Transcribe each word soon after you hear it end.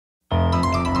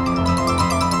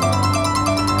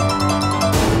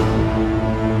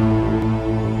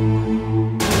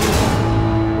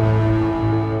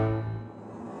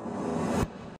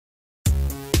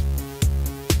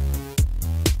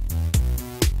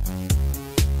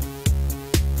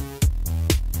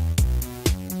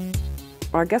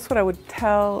Or I guess what I would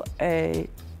tell a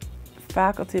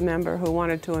faculty member who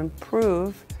wanted to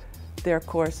improve their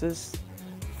courses,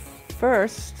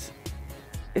 first,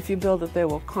 if you build it, they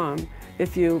will come.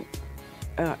 If you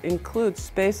include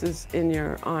spaces in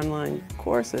your online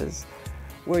courses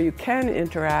where you can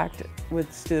interact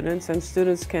with students and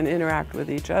students can interact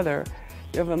with each other,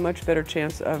 you have a much better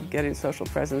chance of getting social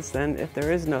presence than if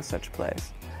there is no such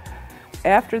place.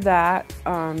 After that,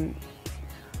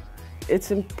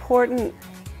 it's important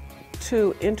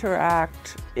to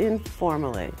interact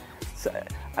informally. So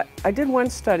I did one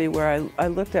study where I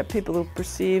looked at people who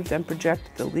perceived and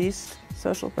projected the least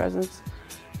social presence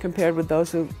compared with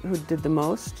those who did the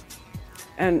most.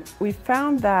 And we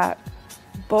found that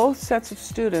both sets of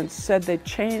students said they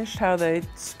changed how they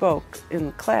spoke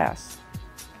in class.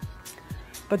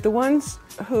 But the ones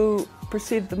who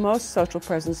perceived the most social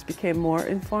presence became more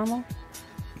informal,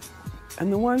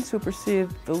 and the ones who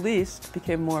perceived the least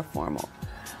became more formal.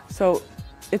 So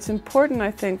it's important,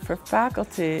 I think, for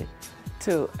faculty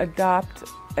to adopt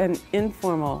an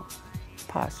informal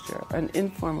posture, an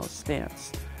informal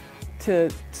stance, to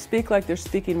speak like they're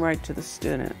speaking right to the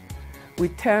student. We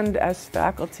tend, as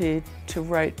faculty, to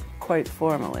write quite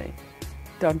formally.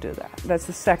 Don't do that. That's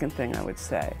the second thing I would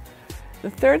say.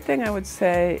 The third thing I would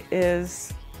say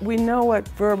is we know what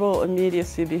verbal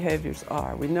immediacy behaviors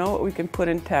are. We know what we can put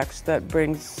in text that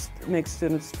makes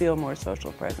students feel more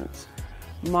social presence.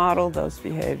 Model those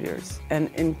behaviors and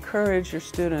encourage your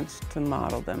students to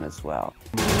model them as well.